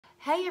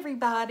Hey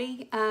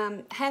everybody,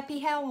 happy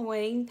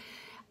Halloween.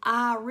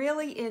 I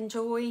really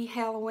enjoy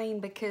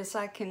Halloween because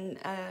I can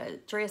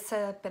dress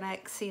up and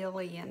act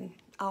silly and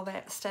all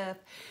that stuff.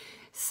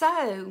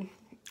 So,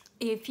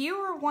 if you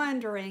are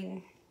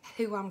wondering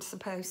who I'm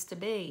supposed to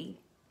be,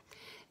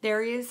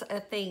 there is a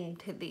theme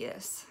to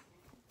this.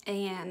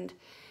 And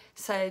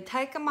so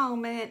take a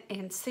moment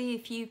and see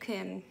if you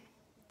can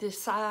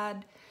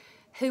decide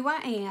who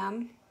I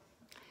am.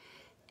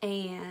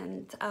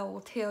 And I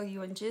will tell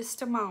you in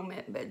just a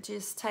moment, but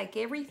just take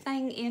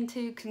everything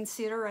into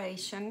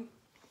consideration.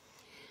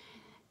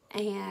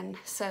 And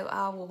so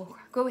I will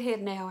go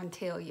ahead now and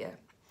tell you.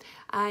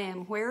 I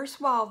am Where's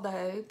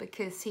Waldo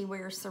because he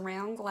wears the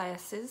round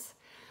glasses.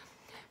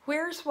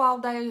 Where's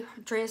Waldo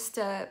dressed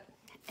up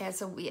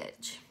as a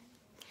witch.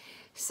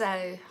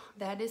 So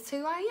that is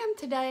who I am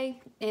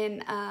today.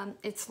 And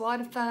it's a lot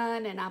of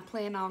fun, and I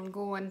plan on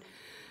going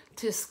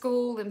to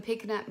school and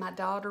picking up my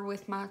daughter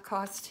with my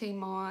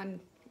costume on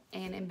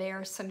and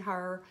embarrassing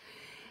her.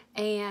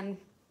 And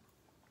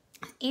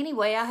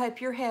anyway, I hope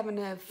you're having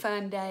a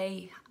fun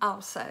day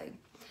also.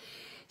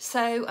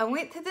 So I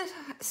went to the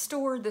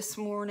store this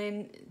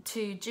morning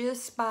to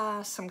just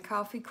buy some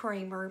coffee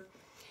creamer,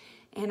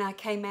 and I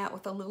came out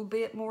with a little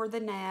bit more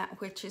than that,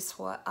 which is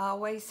what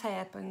always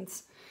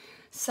happens.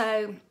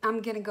 So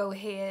I'm gonna go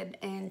ahead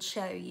and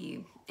show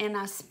you. And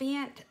I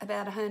spent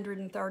about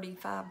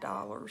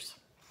 $135.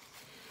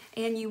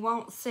 And you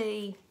won't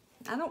see,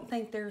 I don't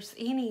think there's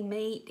any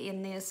meat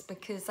in this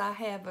because I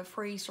have a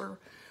freezer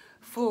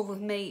full of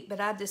meat,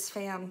 but I just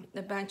found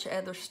a bunch of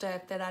other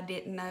stuff that I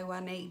didn't know I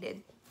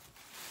needed.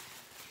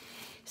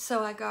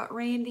 So I got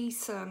Randy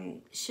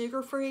some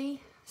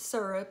sugar-free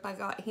syrup. I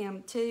got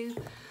him 2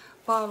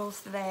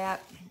 bottles of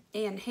that,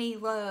 and he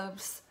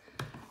loves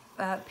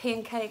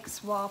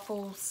pancakes,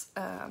 waffles,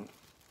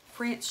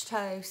 French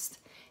toast,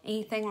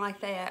 anything like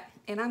that.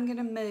 And I'm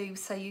gonna move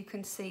so you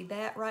can see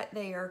that right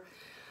there.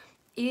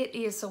 It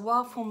is a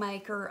waffle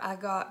maker I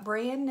got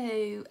brand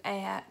new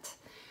at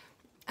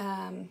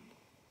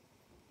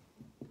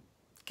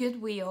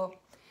Goodwill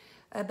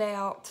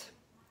about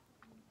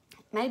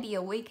maybe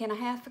a week and a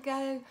half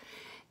ago,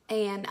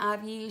 and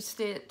I've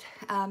used it.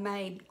 I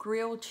made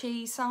grilled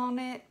cheese on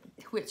it,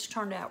 which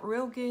turned out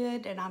real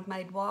good, and I've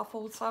made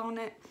waffles on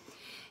it,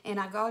 and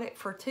I got it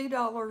for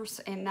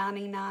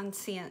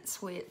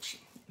 $2.99, which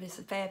is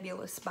a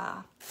fabulous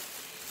buy.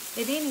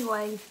 But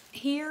anyway,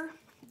 here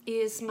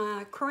is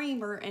my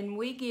creamer, and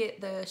we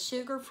get the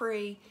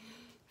sugar-free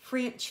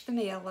French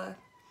vanilla,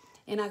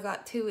 and I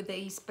got 2 of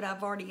these, but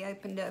I've already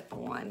opened up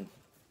one.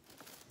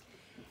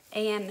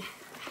 And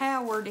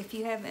Howard, if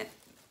you haven't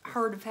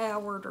heard of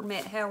Howard or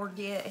met Howard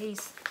yet,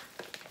 he's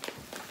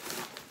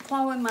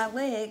clawing my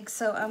leg,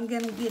 so I'm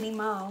gonna get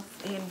him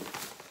off and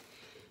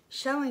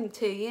show him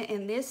to you.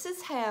 And this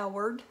is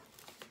Howard,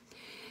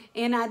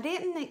 and I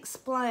didn't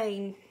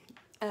explain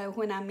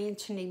when I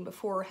mentioned him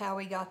before how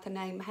he got the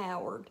name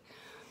Howard.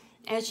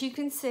 As you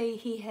can see,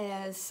 he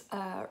has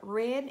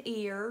red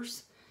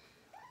ears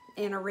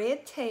and a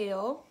red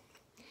tail.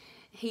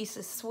 He's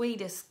the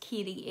sweetest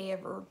kitty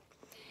ever.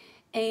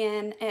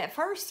 And at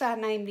first I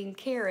named him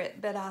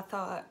Carrot, but I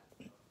thought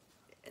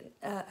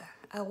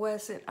I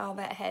wasn't all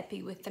that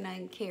happy with the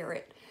name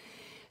Carrot.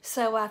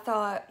 So I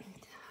thought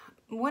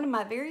one of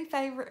my very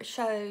favorite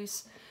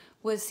shows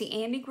was the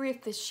Andy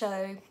Griffith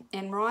Show,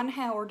 and Ron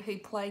Howard, who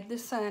played the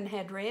son,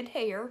 had red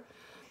hair.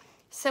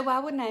 So I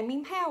would name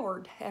him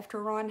Howard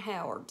after Ron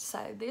Howard.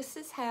 So this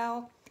is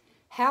how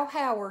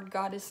Howard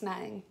got his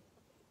name.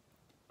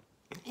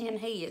 And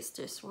he is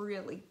just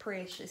really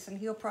precious, and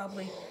he'll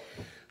probably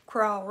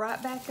crawl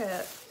right back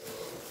up.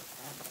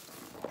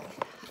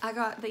 I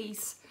got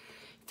these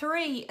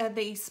 3 of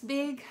these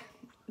big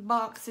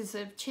boxes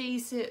of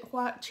Cheez-It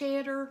white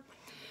cheddar.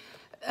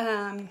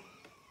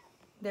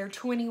 They're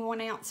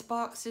 21-ounce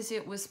boxes.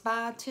 It was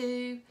buy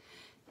 2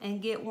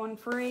 and get 1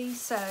 free,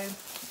 so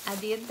I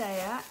did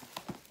that.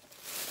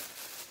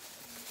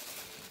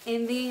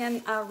 And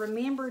then I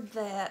remembered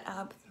that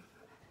I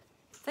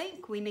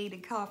think we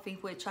needed coffee,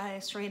 which I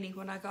asked Randy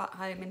when I got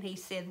home, and he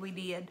said we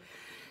did.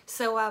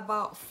 So I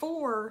bought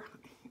 4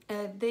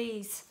 of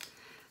these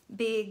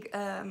big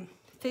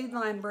Food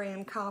Line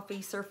brand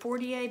coffees. They're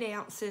 48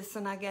 ounces,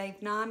 and I gave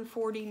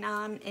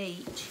 $9.49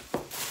 each.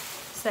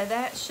 So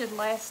that should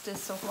last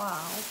us a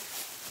while.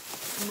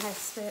 I'm gonna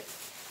have to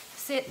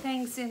set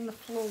things in the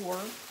floor.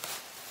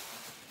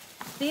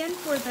 Then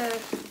for the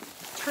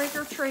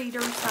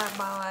trick-or-treaters, I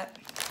bought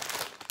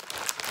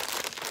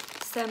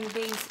some of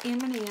these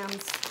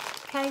M&Ms.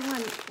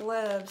 Kaylin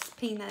loves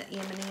peanut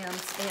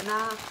M&Ms, and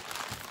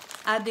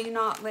I do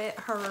not let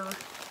her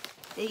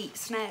eat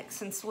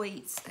snacks and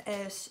sweets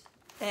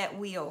at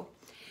will.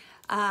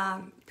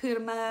 Put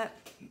them up,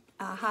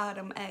 I hide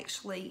them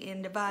actually,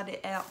 and divide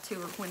it out to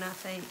her when I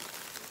think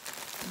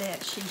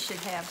that she should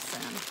have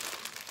some.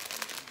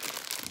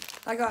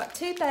 I got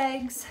 2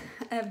 bags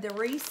of the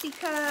Reese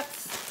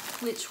cups,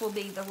 which will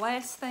be the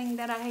last thing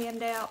that I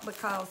hand out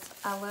because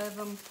I love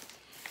them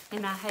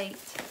and I hate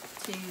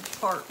to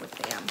part with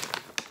them.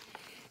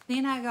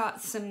 Then I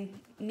got some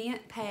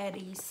mint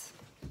patties,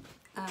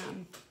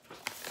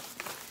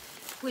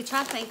 which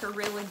I think are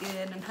really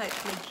good, and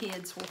hopefully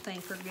kids will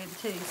think are good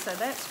too. So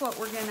that's what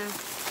we're gonna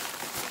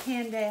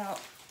hand out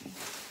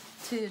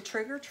to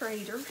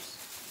trick-or-treaters.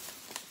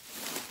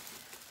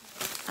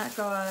 I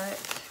got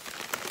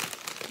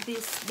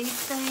this big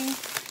thing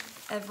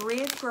of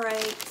red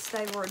grapes.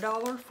 They were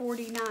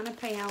 $1.49 a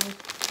pound,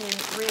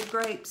 and red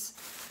grapes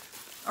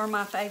are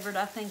my favorite.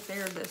 I think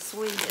they're the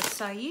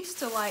sweetest. I used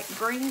to like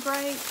green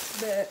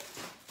grapes, but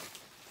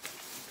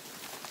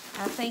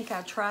I think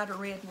I tried a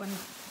red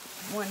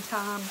one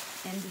time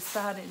and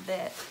decided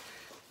that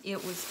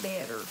it was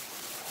better.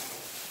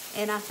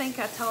 And I think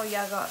I told you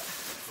I got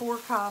 4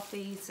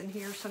 coffees, and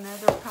here's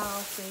another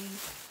coffee.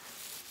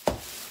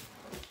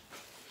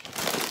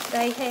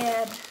 They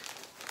had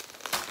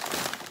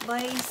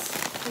Lay's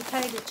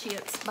potato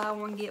chips, buy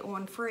one get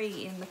one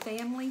free in the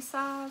family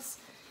size.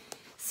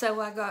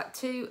 So I got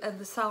 2 of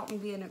the salt and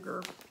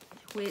vinegar,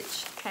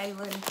 which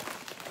Kaylin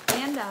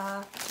and I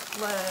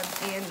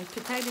love, and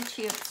potato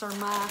chips are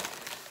my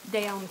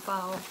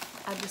downfall.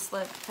 I just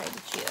love potato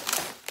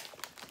chips.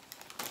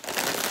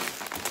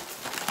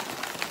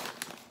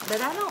 But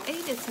I don't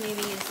eat as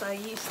many as I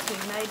used to.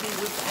 Maybe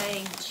with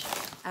age,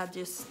 I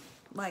just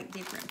like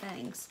different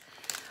things.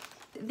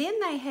 Then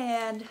they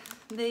had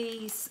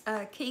these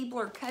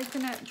Keebler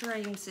Coconut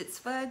Dreams. It's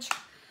fudge,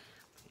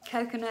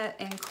 coconut,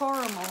 and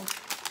caramel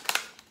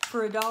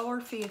for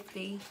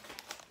 $1.50.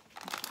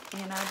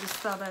 And I just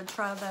thought I'd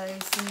try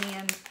those. And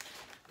then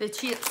the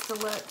Chips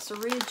Deluxe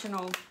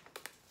Original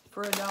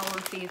for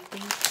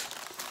 $1.50.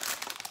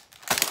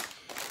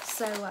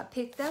 So I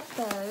picked up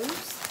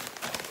those.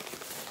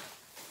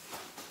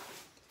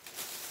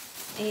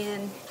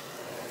 And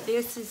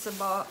this is a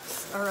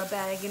box or a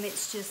bag, and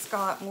it's just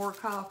got more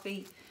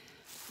coffee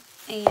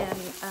and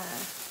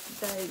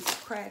those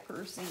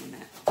crackers in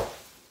it.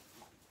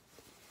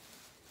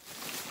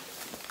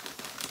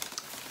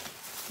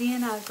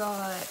 Then I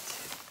got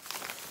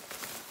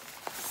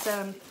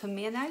some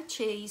pimento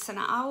cheese, and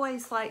I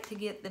always like to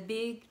get the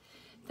big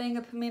thing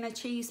of pimento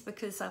cheese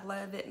because I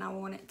love it and I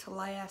want it to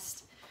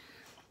last.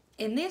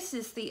 And this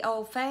is the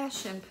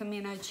old-fashioned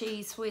pimento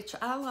cheese, which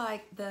I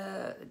like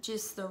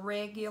just the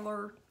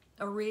regular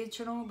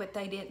original, but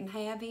they didn't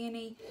have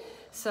any.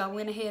 So I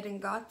went ahead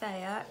and got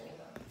that.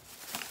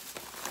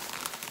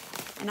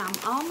 And I'm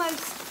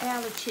almost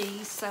out of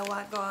cheese, so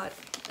I got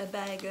a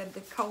bag of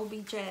the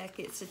Colby Jack.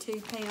 It's a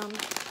 2-pound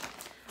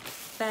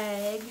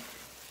bag.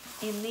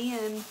 And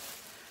then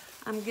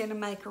I'm gonna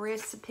make a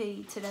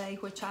recipe today,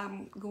 which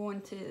I'm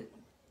going to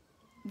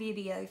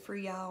video for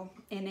y'all,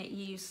 and it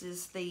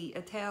uses the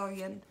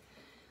Italian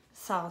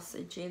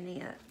sausage in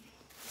it.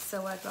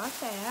 So I got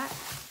that.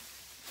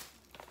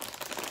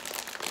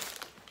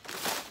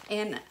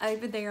 And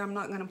over there, I'm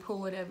not going to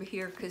pull it over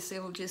here because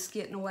it'll just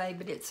get in the way,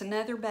 but it's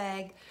another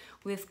bag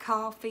with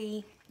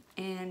coffee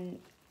and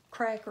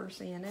crackers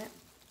in it.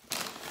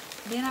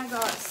 Then I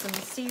got some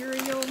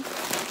cereal.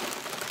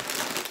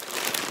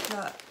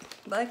 Got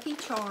Lucky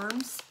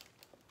Charms.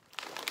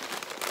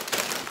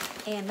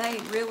 And they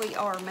really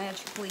are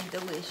magically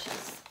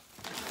delicious.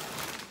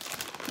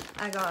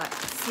 I got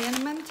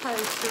Cinnamon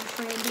Toaster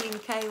for Randy and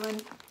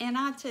Kaylin. And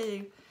I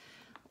too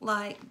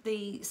like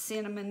the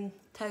Cinnamon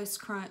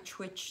Toast Crunch,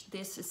 which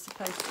this is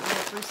supposed to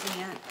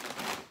represent.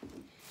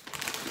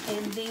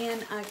 And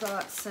then I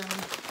got some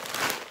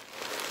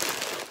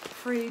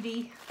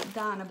Fruity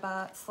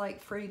Dinobites,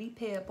 like Fruity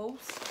Pebbles.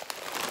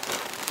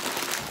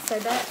 So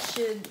that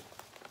should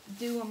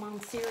do them on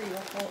cereal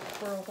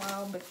for a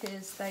while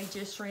because they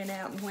just ran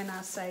out. And when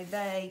I say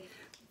they,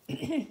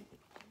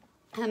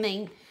 I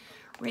mean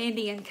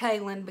Randy and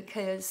Kaylin,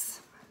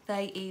 because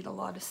they eat a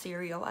lot of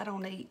cereal. I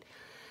don't eat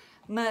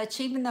much,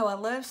 even though I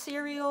love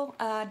cereal.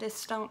 I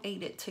just don't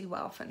eat it too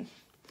often.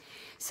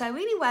 So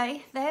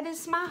anyway, that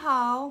is my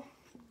haul.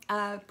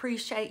 I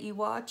appreciate you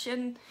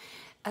watching.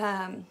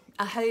 I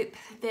hope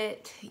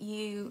that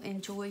you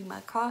enjoy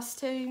my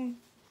costume.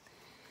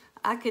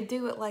 I could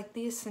do it like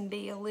this and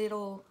be a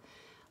little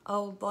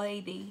old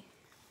lady.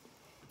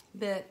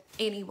 But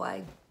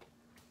anyway,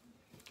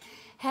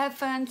 have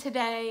fun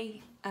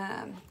today.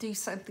 Do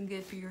something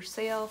good for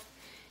yourself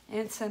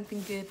and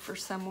something good for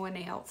someone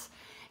else.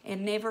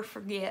 And never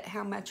forget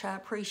how much I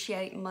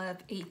appreciate and love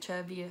each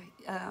of you.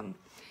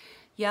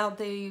 Y'all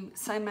do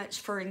so much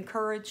for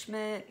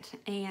encouragement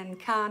and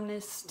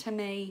kindness to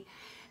me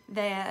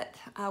that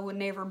I would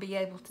never be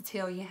able to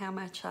tell you how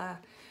much I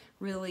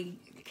really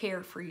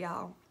care for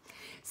y'all.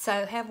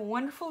 So have a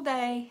wonderful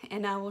day,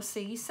 and I will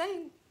see you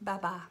soon.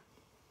 Bye-bye.